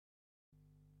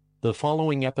The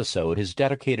following episode is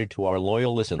dedicated to our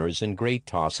loyal listeners in Great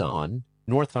Tosson,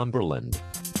 Northumberland.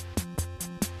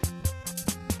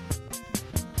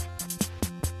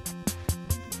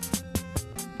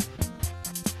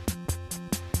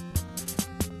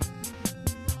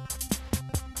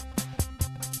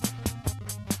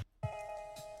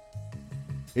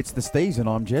 It's the STEEZ and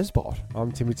I'm Jezbot.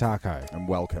 I'm Timmy Taco. And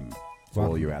welcome to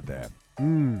all you out there.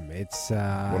 It's What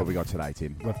have we got today,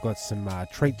 Tim? We've got some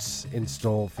treats in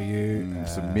store for you.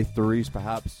 Some Mytheries,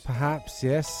 perhaps? Perhaps,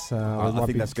 yes. I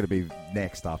think that's going to be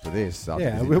next after this.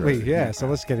 Yeah, it will be, yeah. So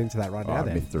let's get into that right now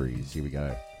then. Mytheries, here we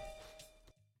go.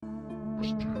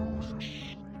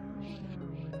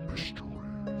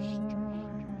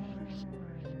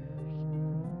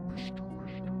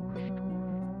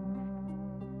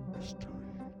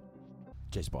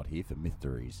 Jezbot here for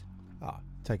Mytheries.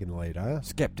 Taking the lead, are you?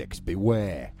 Skeptics,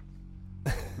 beware.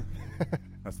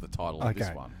 That's the title of this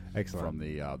one. Excellent. From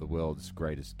the world's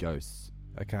greatest ghosts.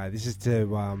 Okay, this is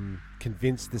to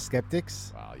convince the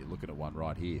skeptics. Well, you're looking at one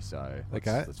right here, so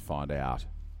Okay. let's find out.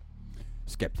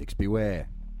 Skeptics, beware.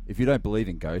 If you don't believe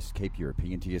in ghosts, keep your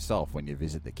opinion to yourself when you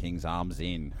visit the King's Arms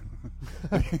Inn.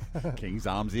 King's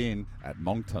Arms Inn at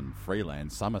Moncton,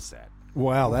 Freeland, Somerset.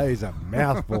 Wow, that is a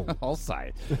mouthful. I'll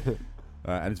say.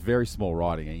 And it's very small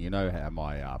writing, and you know how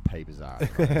my papers are.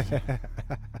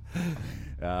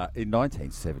 In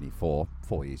 1974,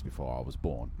 4 years before I was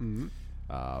born,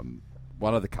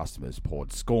 one of the customers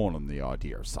poured scorn on the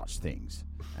idea of such things,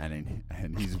 and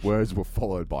his words were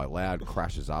followed by loud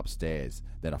crashes upstairs,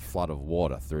 then a flood of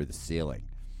water through the ceiling.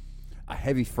 A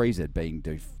heavy freezer being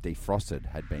defrosted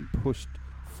had been pushed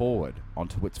forward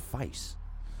onto its face.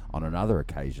 On another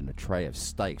occasion, a tray of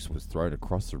steaks was thrown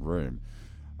across the room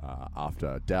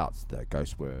after the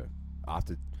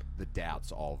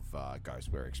doubts of ghosts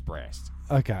were expressed.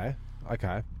 Okay.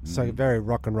 So very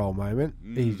rock and roll moment.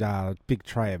 He's a big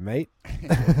tray of meat.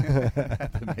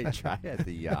 At the meat tray, at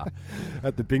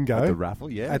the bingo. At the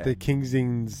raffle, yeah. At the King's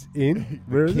Inn.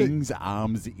 Where is it? King's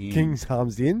Arms Inn. King's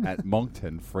Arms Inn. At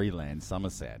Moncton, Freeland,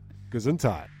 Somerset.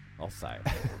 Gesundheit. I'll say.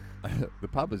 The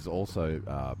pub is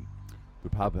also... The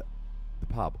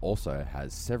pub also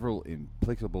has several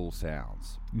implicable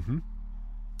sounds.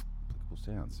 Implicable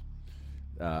sounds.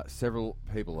 Several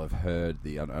people have heard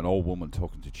an old woman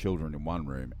talking to children in one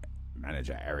room.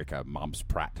 Manager Erica Mums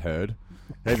Pratt heard.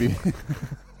 Heavy.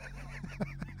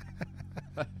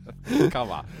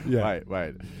 Comma. Yeah.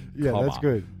 Wait. Yeah, Comma. that's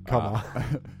good. Comma.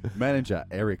 Manager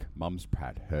Eric Mums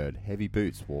Pratt heard heavy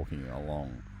boots walking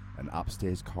along an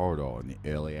upstairs corridor in the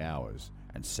early hours,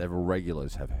 and several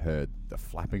regulars have heard the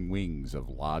flapping wings of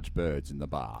large birds in the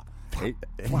bar.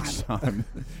 Each time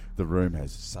the room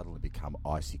has suddenly become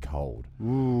icy cold.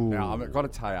 Ooh. Now, I've got to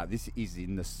tell you, this is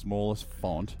in the smallest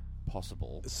font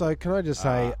possible. So can I just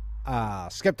say,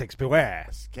 skeptics beware.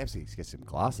 Skeptics, get some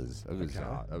glasses. It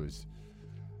was,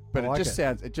 but I like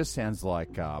it just sounds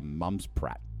like Mums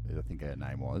Pratt, I think her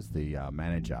name was, the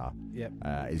manager. Yep.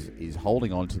 Is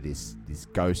holding on to this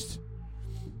ghost.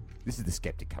 This is the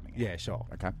skeptic coming in. Yeah, sure.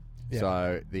 Okay. Yeah.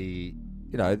 So the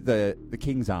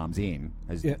King's Arms Inn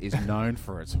is known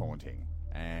for its haunting,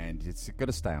 and it's got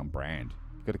to stay on brand.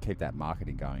 You've got to keep that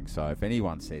marketing going. So if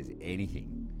anyone says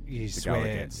anything go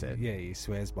against it, yeah, he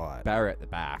swears by it. Barry at the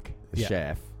back, the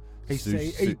chef,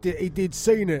 He did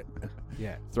seen it.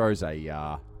 Yeah. throws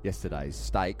a yesterday's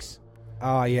steaks.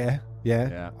 Oh yeah.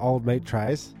 Old meat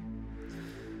trays.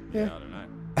 Yeah. I don't know.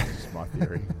 That's just my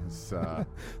theory.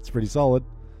 It's pretty solid.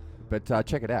 But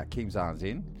check it out, King's Arms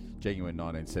Inn. Genuine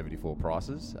 1974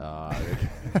 prices.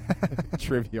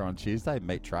 Trivia on Tuesday,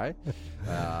 meat tray.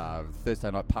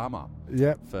 Thursday night Parma.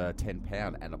 Yep. For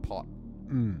 £10 and a pot.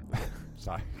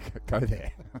 So go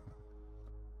there.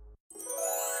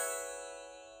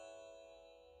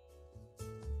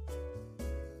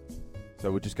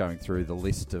 So we're just going through the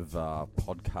list of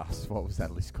podcasts. What was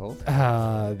that list called?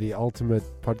 The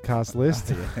ultimate podcast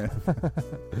list.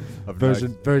 Of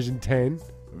version 10.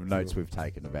 Notes we've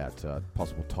taken about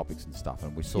possible topics and stuff,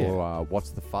 and we saw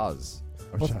What's the Fuzz?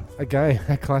 A game,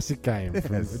 a classic game.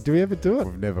 Yes. Do we ever do it?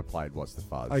 We've never played What's the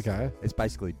Fuzz. Okay. It's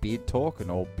basically beard talk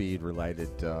and all beard-related,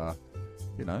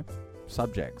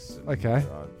 subjects. And, Okay.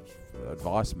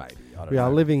 Advice, maybe. I don't We know.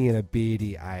 are living in a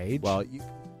beardy age. Well, you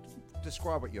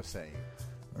describe what you're seeing.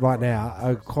 right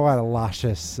now, quite a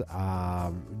luscious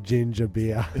ginger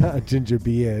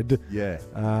beard. Yeah.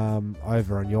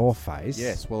 Over on your face.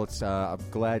 Yes. Well, it's. I'm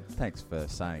glad. Thanks for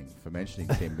mentioning,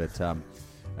 Tim. But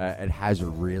it has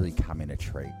really come in a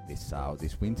treat this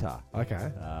winter.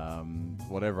 Okay.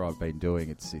 Whatever I've been doing,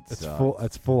 it's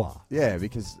It's fuller. Yeah,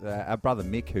 because our brother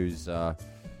Mick, who's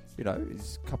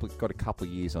he's got a couple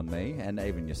of years on me, and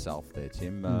even yourself there,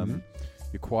 Tim.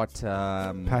 You're quite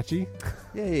patchy.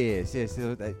 Yes.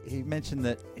 He mentioned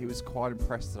that he was quite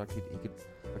impressed that I could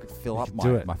fill up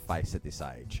my face at this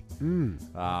age.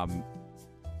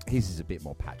 His is a bit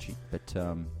more patchy, but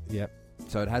yep.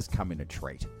 So it has come in a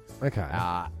treat. Okay.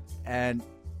 And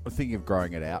I'm thinking of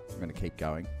growing it out. I'm going to keep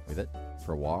going with it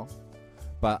for a while,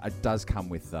 but it does come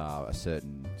with a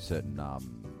certain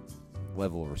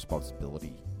level of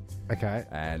responsibility. Okay.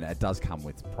 And it does come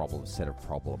with set of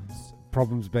problems.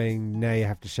 Problems being now you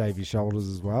have to shave your shoulders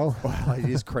as well. Well, it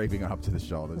is creeping up to the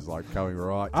shoulders, like going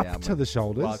right down. Up to the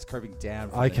shoulders? Well, it's creeping down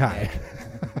from okay.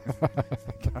 the neck.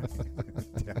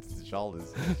 Down to the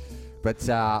shoulders. But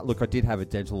look, I did have a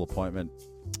dental appointment.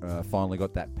 Finally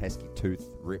got that pesky tooth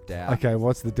ripped out. Okay,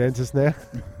 what's the dentist now?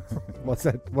 What's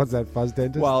that fuzz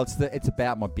dentist? Well, it's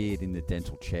about my beard in the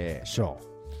dental chair. Sure.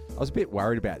 I was a bit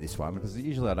worried about this one because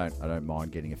usually I don't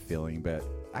mind getting a filling, but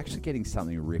actually getting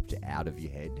something ripped out of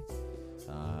your head,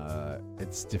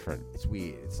 it's different. It's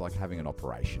weird. It's like having an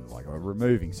operation, like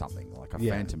removing something, like a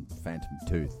phantom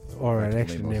tooth or an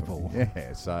extra nipple.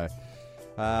 Yeah. So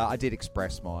I did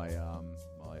express my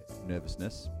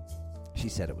nervousness. She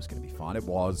said it was going to be fine. It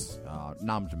was.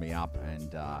 Numbed me up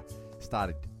and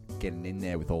started getting in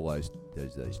there with all those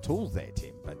tools there,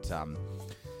 Tim. But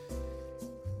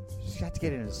you had to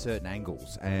get in at certain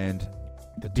angles, and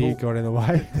the beard got in the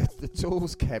way. The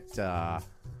tools kept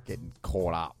getting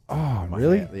caught up. Oh,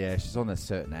 really? Hair. Yeah, she's on a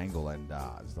certain angle, and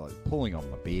it's like pulling on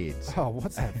my beard. Oh,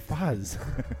 what's that fuzz?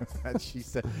 And she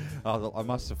said, I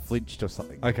must have flinched or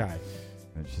something. Okay.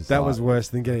 And she's that was worse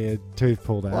than getting a tooth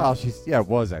pulled out. Well, it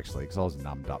was actually, because I was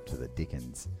numbed up to the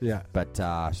dickens. Yeah.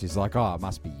 But she's like, oh, it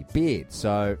must be your beard.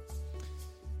 So,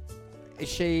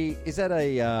 is that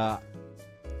a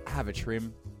have a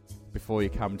trim before you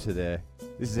come to this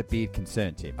is a beard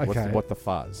concern, Tim. Okay. What the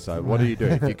fuzz? So what do you do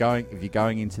if you're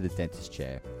going into the dentist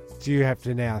chair? Do you have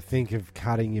to now think of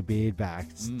cutting your beard back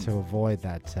to avoid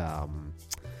that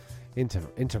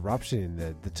interruption in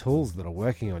the tools that are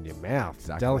working on your mouth?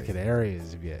 Exactly. Delicate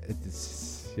areas of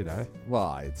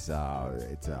Well, it's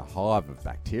a hive of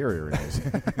bacteria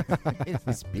in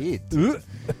this beard.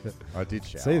 I did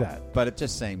shower. See that? But it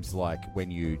just seems like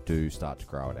when you do start to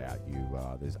grow it out,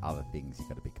 there's other things you've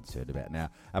got to be concerned about. Now,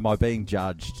 am I being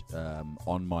judged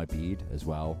on my beard as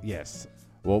well? Yes.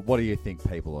 Well, what do you think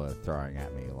people are throwing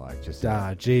at me? Like just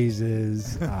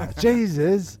Jesus,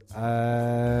 Jesus.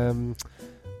 Well,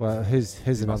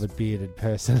 who's another bearded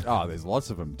person? Oh, there's lots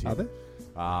of them, Tim. Are there?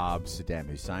 Saddam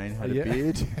Hussein had a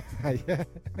beard. Yeah.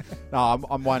 No,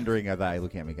 I'm wondering, are they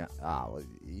looking at me going,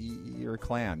 you're a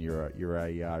clown, you're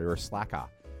a slacker.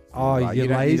 Oh, you're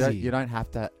lazy. You don't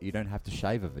have to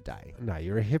shave of a day. No,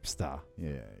 you're a hipster.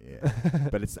 Yeah.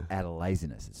 But it's out of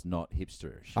laziness. It's not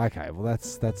hipsterish. Okay, well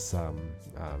that's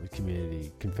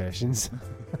community confessions.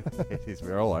 It is.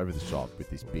 We're all over the shop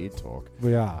with this beard talk.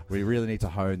 We are. We really need to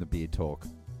hone the beard talk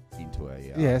into a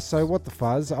yeah. So what the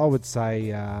fuzz? I would say,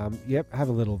 have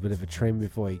a little bit of a trim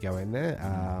before you go in there.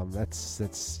 That's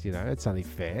it's only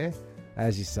fair.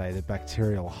 As you say, the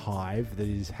bacterial hive that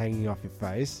is hanging off your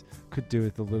face could do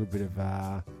with a little bit of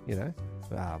a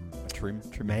trim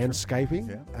manscaping.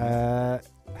 Yeah.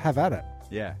 Have at it.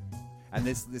 Yeah. And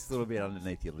this little bit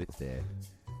underneath your lip there,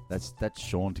 that's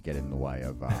Sean to get in the way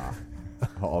of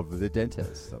of the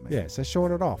dentist. I mean. Yeah. So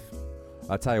shorten it off.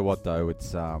 I'll tell you what though,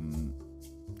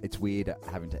 it's weird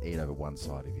having to eat over one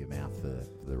side of your mouth for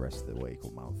the rest of the week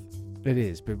or month. It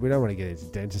is, but we don't want to get into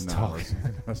dentist talk.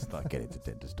 Let's not get into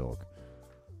dentist talk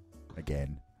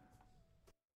again.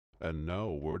 And now,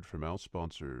 a word from our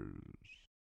sponsors.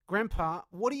 Grandpa,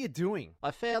 what are you doing? I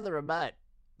found the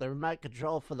remote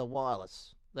control for the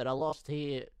wireless that I lost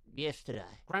here yesterday.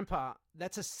 Grandpa,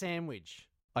 that's a sandwich.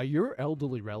 Are your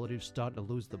elderly relatives starting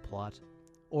to lose the plot?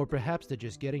 Or perhaps they're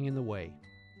just getting in the way?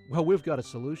 Well, we've got a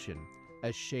solution.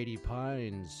 A Shady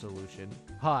Pines solution.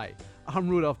 Hi, I'm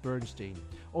Rudolph Bernstein,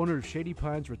 owner of Shady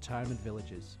Pines Retirement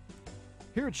Villages.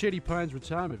 Here at Shady Pines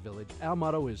Retirement Village, our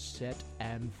motto is set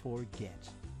and forget.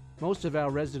 Most of our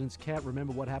residents can't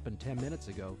remember what happened 10 minutes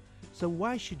ago, so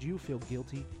why should you feel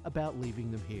guilty about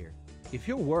leaving them here? If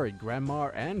you're worried Grandma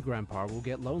and Grandpa will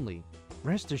get lonely,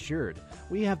 rest assured,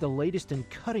 we have the latest and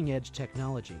cutting-edge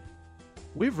technology.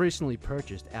 We've recently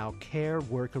purchased our Care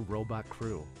Worker Robot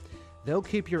Crew. They'll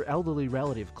keep your elderly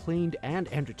relative cleaned and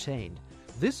entertained.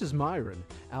 This is Myron,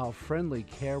 our friendly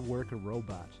care worker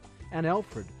robot, and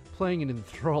Alfred playing an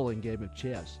enthralling game of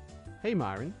chess. Hey,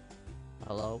 Myron.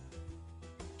 Hello?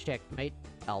 Checkmate,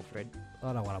 Alfred.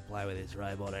 I don't want to play with this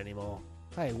robot anymore.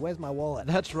 Hey, where's my wallet?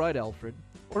 That's right, Alfred.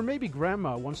 Or maybe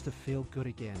Grandma wants to feel good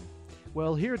again.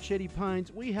 Well, here at Shady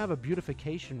Pines, we have a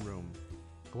beautification room.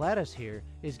 Gladys here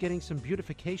is getting some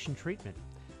beautification treatment.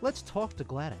 Let's talk to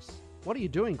Gladys. What are you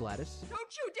doing, Gladys?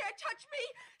 Don't you dare touch me!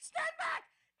 Stand back!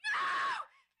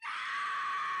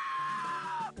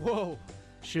 No! Whoa!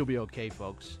 She'll be okay,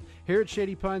 folks. Here at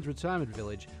Shady Pines Retirement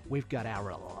Village, we've got our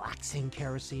relaxing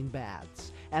kerosene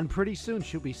baths, and pretty soon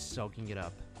she'll be soaking it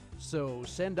up. So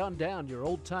send on down your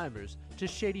old timers to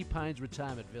Shady Pines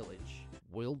Retirement Village.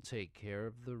 We'll take care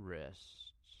of the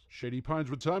rest. Shady Pines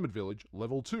Retirement Village,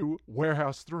 Level 2,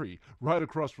 Warehouse 3, right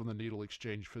across from the Needle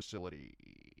Exchange facility.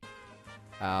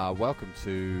 Welcome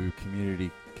to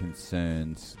Community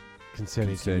Concerns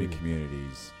Concerning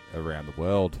communities around the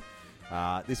world.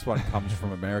 This one comes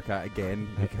from America again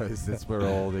because that's where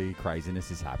all the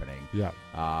craziness is happening. Yeah.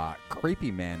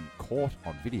 Creepy man caught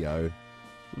on video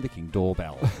licking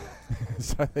doorbell.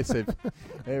 So they said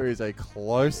there is a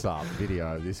close-up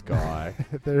video of this guy.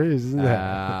 There is, isn't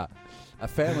there? A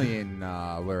family in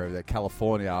wherever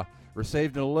California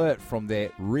received an alert from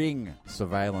their Ring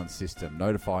surveillance system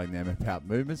notifying them about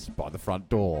movements by the front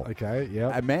door. Okay,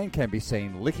 yeah. A man can be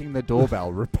seen licking the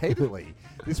doorbell repeatedly.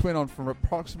 This went on for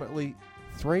approximately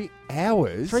 3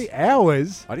 hours. 3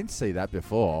 hours? I didn't see that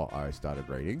before I started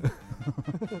reading.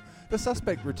 The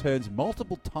suspect returns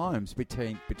multiple times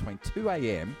between 2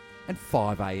 a.m. and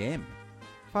 5 a.m.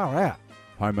 Far out.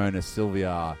 Homeowner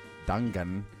Sylvia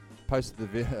Dungan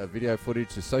posted the video footage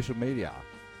to social media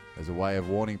as a way of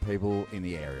warning people in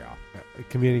the area.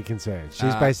 Community concern.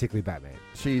 She's basically Batman.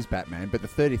 She's Batman, but the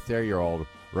 33-year-old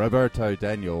Roberto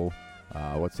Daniel,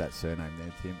 what's that surname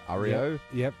there, Tim? Ario?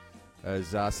 Yep.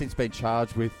 Has since been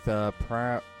charged with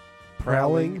prowling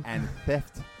Prowling? and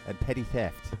theft and petty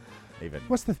theft, even.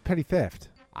 What's the petty theft?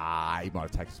 He might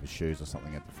have taken some shoes or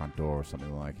something at the front door or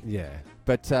something like. Yeah.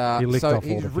 But He licked so off all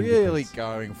he's the really fingerprints.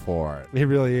 going for it. He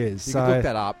really is. You So can look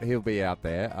that up. He'll be out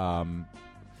there.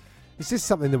 is this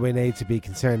something that we need to be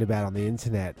concerned about on the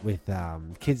internet with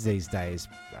kids these days?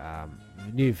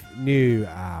 New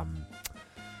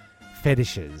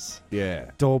fetishes. Yeah.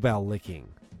 Doorbell licking.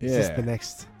 Is this Yeah. the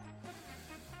next?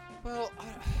 Well,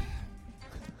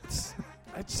 it's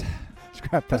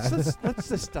Scrap that. let's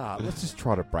just start. Let's just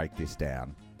try to break this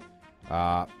down.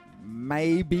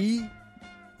 Maybe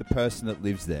the person that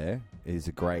lives there is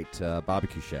a great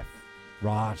barbecue chef.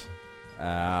 Right.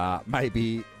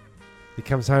 Maybe He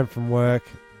comes home from work,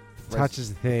 touches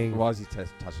the thing. Why is he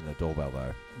touching the doorbell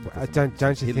though?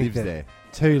 Don't you He think lives that there.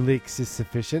 2 licks is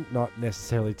sufficient? Not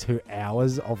necessarily 2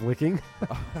 hours of licking.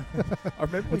 I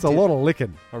remember It's a lot of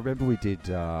licking. I remember we did.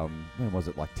 When was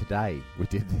it? Like today, we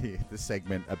did the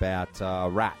segment about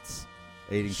rats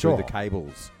eating Sure. through the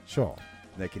cables. Sure.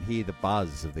 They can hear the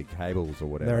buzz of the cables or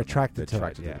whatever. They're attracted to it,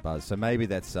 attracted yeah. the buzz. So maybe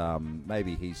that's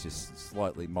maybe he's just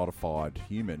slightly modified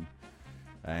human,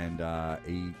 and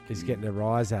He's getting a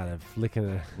rise out of licking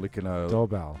a licking a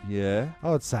doorbell. Yeah. I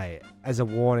would say, as a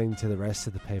warning to the rest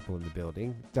of the people in the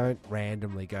building, don't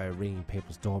randomly go ringing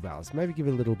people's doorbells. Maybe give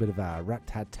it a little bit of a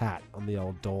rat-tat-tat on the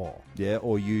old door. Yeah,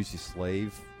 or use your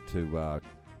sleeve to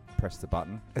press the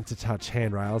button. And to touch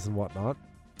handrails and whatnot.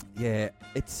 Yeah,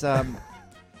 it's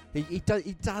he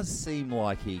does seem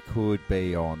like he could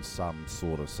be on some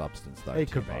sort of substance though. He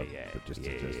could Tim. be, yeah. But just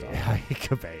He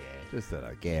could be, yeah. just that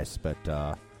I guess,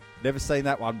 but never seen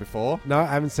that one before. No, I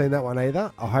haven't seen that one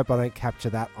either. I hope I don't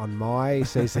capture that on my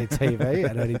CCTV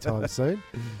at any time soon.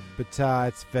 But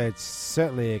it's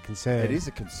certainly a concern. It is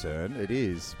a concern, it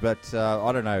is. But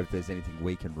I don't know if there's anything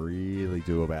we can really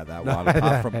do about that No, one,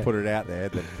 apart from no. put it out there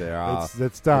that there are.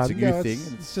 It's done. It's a new thing.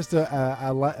 It's just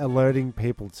alerting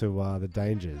people to the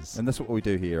dangers. And that's what we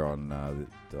do here on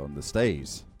the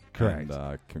STEEZ. Correct.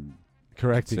 And,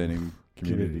 Correcting concerning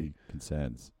community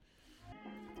concerns.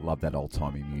 Love that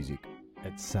old-timey music.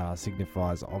 It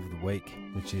signifies of the week,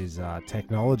 which is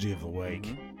technology of the week.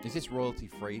 Mm-hmm. Is this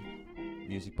royalty-free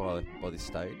music by this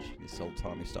stage? This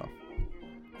old-timey stuff?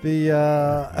 The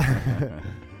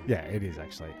yeah, it is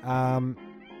actually. I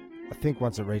think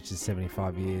once it reaches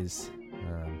 75 years,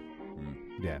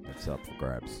 yeah, it's up for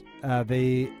grabs.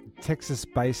 The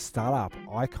Texas-based startup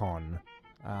Icon.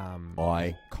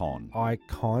 Icon.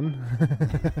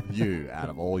 You out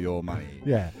of all your money.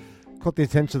 Yeah. Caught the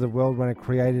attention of the world when it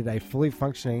created a fully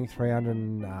functioning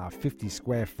 350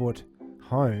 square foot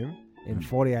home in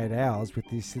 48 hours with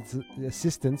the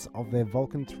assistance of their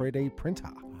Vulcan 3D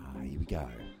printer. Here we go.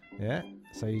 Yeah.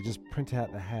 So you just print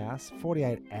out the house,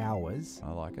 48 hours.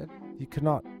 I like it. You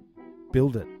cannot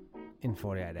build it in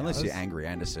 48 hours. Unless you're Angry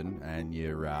Anderson and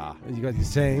you're... You got your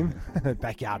team,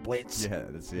 Backyard Blitz. Yeah,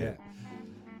 that's it.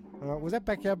 Yeah. Was that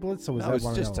Backyard Blitz or was No, that it's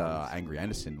one just of the other ones? Angry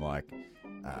Anderson, like,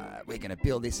 we're going to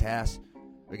build this house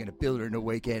we're going to build it in a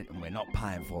weekend and we're not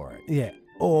paying for it. Yeah.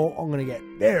 Or I'm going to get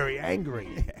very angry.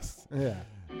 Yes. Yeah.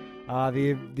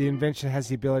 The invention has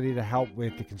the ability to help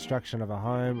with the construction of a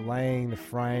home, laying the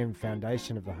frame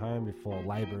foundation of the home before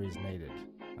labour is needed.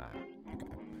 Okay.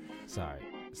 So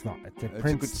it's not. It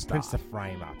prints the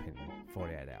frame up in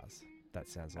 48 hours. That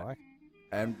sounds like.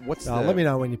 And what's let me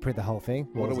know when you print the whole thing.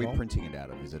 What are we printing it out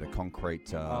of? Is it a concrete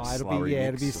slurry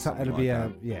it'll be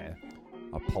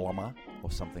a polymer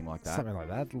or something like that? Something like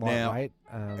that. Lightweight.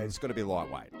 It's got to be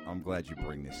lightweight. I'm glad you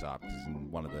bring this up because in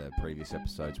one of the previous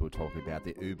episodes we were talking about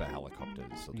the Uber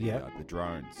helicopters, or the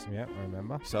drones. Yeah, I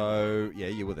remember. So yeah,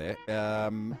 you were there.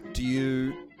 Do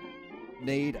you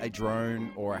need a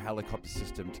drone or a helicopter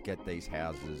system to get these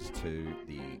houses to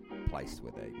the place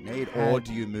where they need, or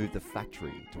do you move the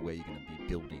factory to where you're going to be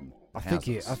building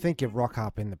houses? I think you rock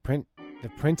up in the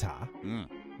printer,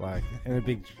 like in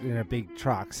a big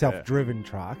truck, self-driven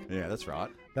truck. Yeah, that's right.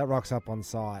 That rocks up on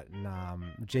site and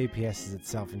GPSs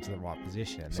itself into the right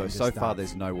position. And So far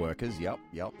there's no workers. Yep,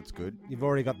 it's good. You've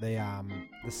already got the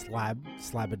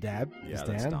slab-a-dab. Yeah, is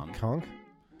that's down, done. Conk.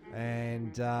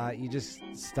 And you just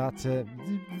start to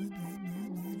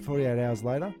 48 hours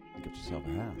later. Get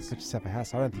yourself a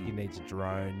house. I don't think you need to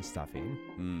drone stuff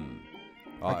in.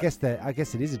 Oh, I guess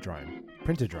it is a drone,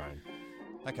 printer drone.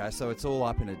 Okay, so it's all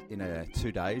up in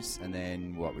 2 days, and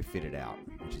then we fit it out,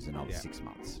 which is another 6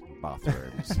 months.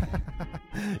 Bathrooms.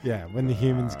 Yeah, when the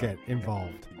humans get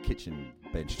involved. Kitchen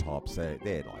bench tops, they're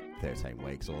like 13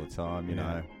 weeks all the time, you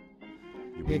know.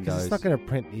 Your because windows. it's not going to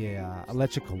print the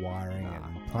electrical wiring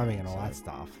and plumbing and all that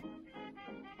stuff.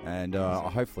 And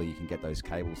hopefully you can get those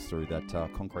cables through that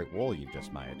concrete wall you've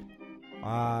just made.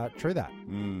 True that.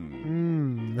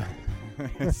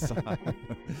 So,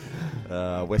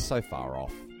 we're so far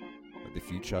off the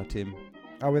future, Tim.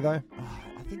 Are we though?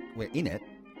 I think we're in it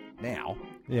now.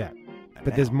 Yeah,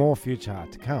 but there's more future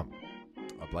to come.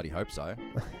 I bloody hope so.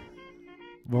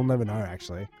 We'll never know,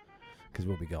 actually, because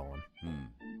we'll be gone.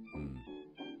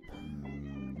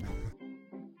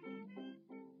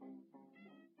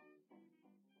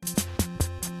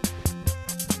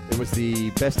 It was the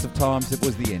best of times, it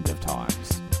was the end of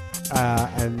times.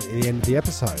 And the end of the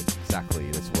episode.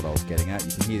 Exactly, that's what I was getting at.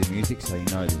 You can hear the music, so you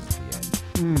know this is the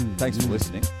end. Thanks for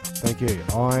listening. Thank you.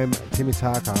 I'm Timmy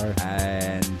Taco.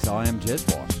 And I am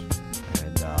Jezbot.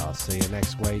 And see you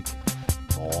next week.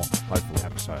 More, hopefully,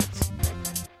 episodes.